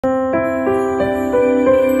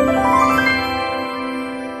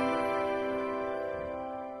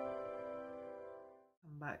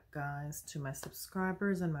greetings to my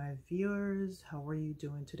subscribers and my viewers. How are you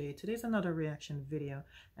doing today? Today's another reaction video,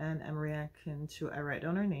 and I'm reacting to, I write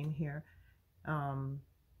down her name here, AINA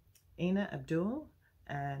ABDUL,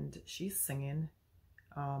 and she's singing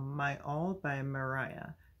My All by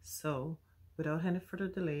Mariah. So without any further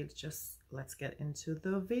delay, just let's get into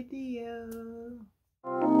the video.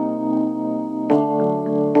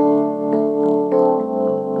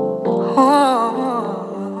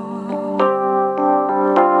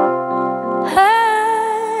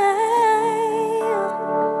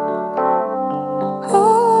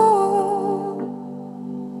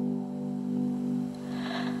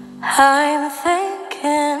 I'm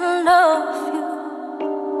thinking of you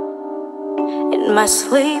in my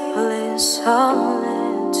sleepless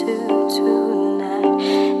solitude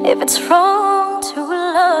tonight. If it's wrong to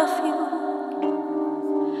love you,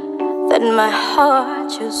 then my heart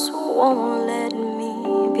just won't let me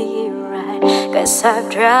be right. 'Cause I've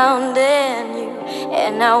drowned in you,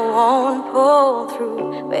 and I won't pull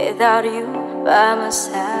through without you by my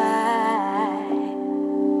side.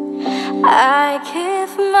 I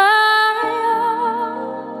give my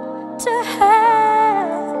all to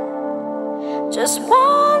have just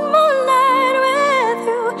one more night with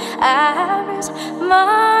you. I risk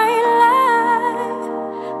my life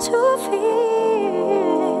to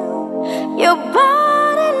feel your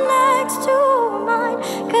body next to mine.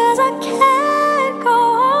 'Cause I can't go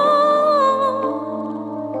on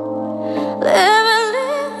living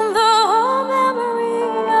in the memory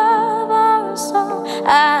of our song.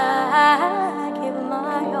 I give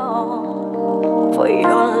my all for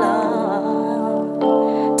your love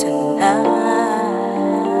tonight.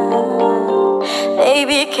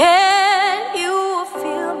 Baby, can you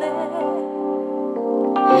feel me?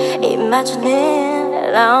 Imagining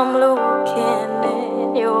that I'm looking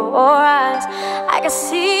in your eyes, I can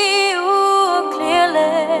see you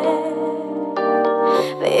clearly,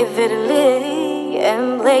 vividly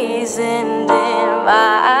emblazoned in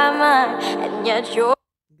my mind, and yet you're...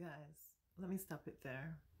 Guys, let me stop it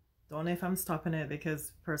there. Don't know if I'm stopping it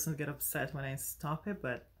because persons get upset when I stop it,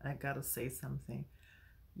 but I gotta say something.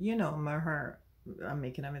 You know, I'm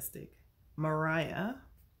making a mistake. Mariah,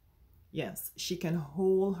 yes, she can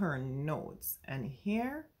hold her notes, and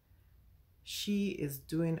here she is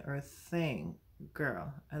doing her thing.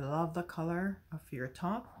 Girl, I love the color of your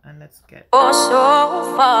top, and let's get oh,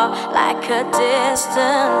 so far, like a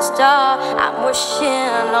distant star, I'm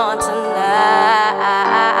wishing on tonight.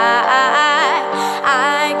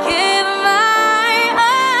 I give my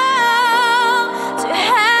all to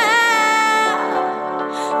have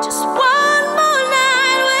just one more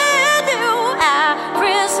night with you. I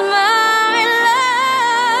risk my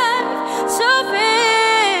life to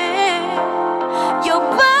feel your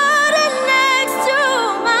body next to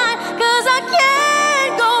mine. 'Cause I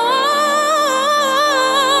can't go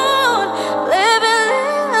on living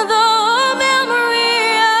in the memory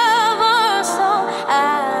of our song. I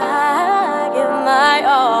give my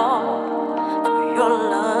all for your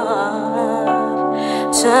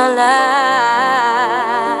love tonight.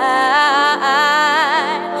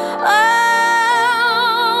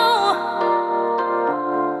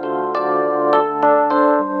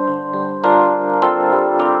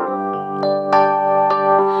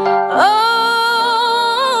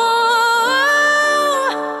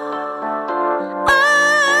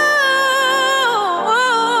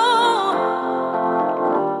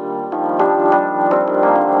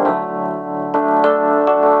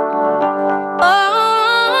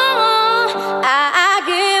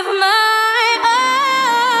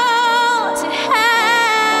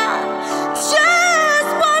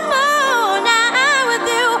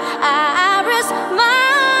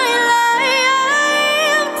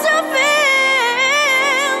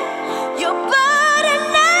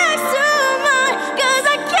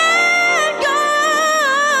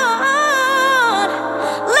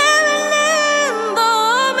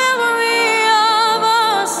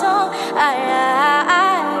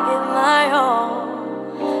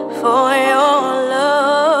 For your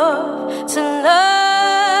love tonight,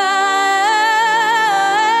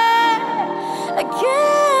 I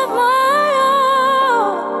give my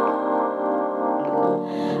all,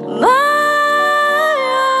 my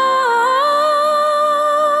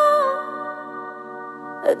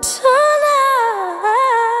all tonight.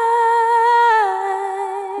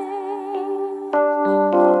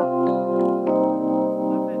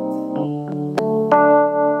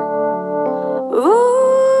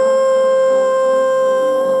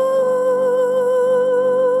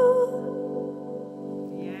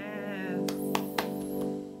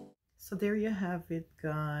 So there you have it,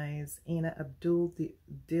 guys. AINA ABDUL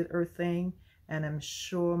did her thing, and I'm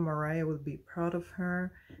sure Mariah will be proud of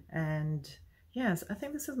her. And yes, I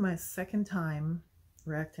think this is my second time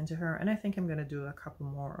reacting to her, and I think I'm gonna do a couple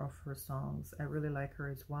more of her songs. I really like her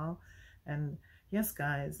as well. And yes,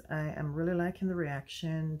 guys, I am really liking the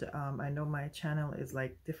reaction. I know my channel is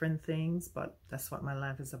like different things, but that's what my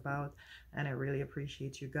life is about, and I really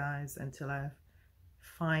appreciate you guys until I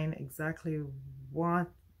find exactly what,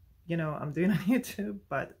 you know, I'm doing on YouTube.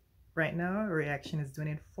 But right now, reaction is doing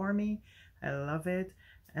it for me. I love it.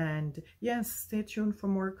 And yes, stay tuned for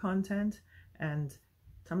more content, and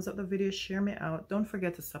thumbs up the video, share me out. Don't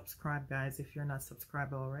forget to subscribe, guys, if you're not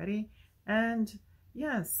subscribed already. And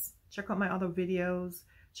yes, check out my other videos.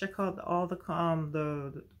 Check out all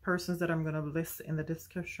the persons that I'm going to list in the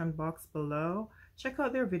description box below. Check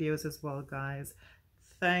out their videos as well, guys.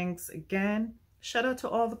 Thanks again. Shout out to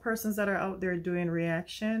all the persons that are out there doing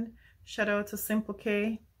reaction. Shout out to Simple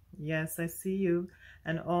K. Yes, I see you.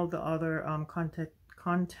 And all the other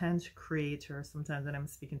content creators. Sometimes when I'm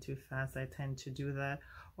speaking too fast, I tend to do that.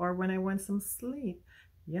 Or when I want some sleep.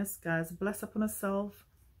 Yes, guys, bless upon yourself.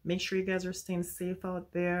 Make sure you guys are staying safe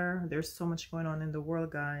out there. There's so much going on in the world,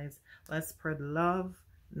 guys. Let's spread love,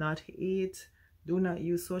 not hate. Do not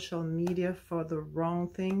use social media for the wrong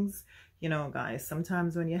things. You know, guys,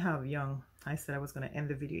 sometimes when you have young, I said I was going to end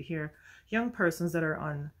the video here, young persons that are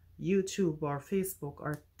on YouTube or Facebook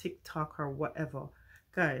or TikTok or whatever,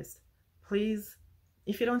 guys, please,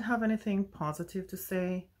 if you don't have anything positive to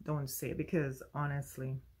say, don't say, because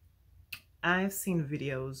honestly, I've seen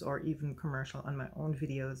videos or even commercial on my own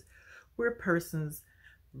videos where persons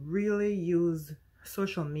really use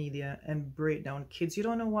social media and break down kids. You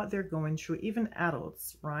don't know what they're going through, even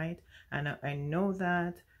adults, right? And I know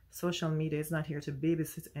that social media is not here to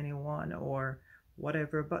babysit anyone or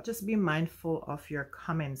whatever, but just be mindful of your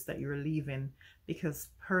comments that you're leaving, because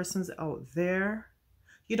persons out there,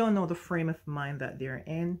 you don't know the frame of mind that they're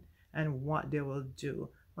in and what they will do,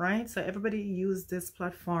 right? So everybody use this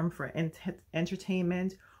platform for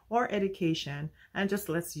entertainment or education, and just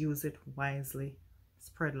let's use it wisely.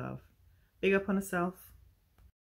 Spread love. Big up on yourself.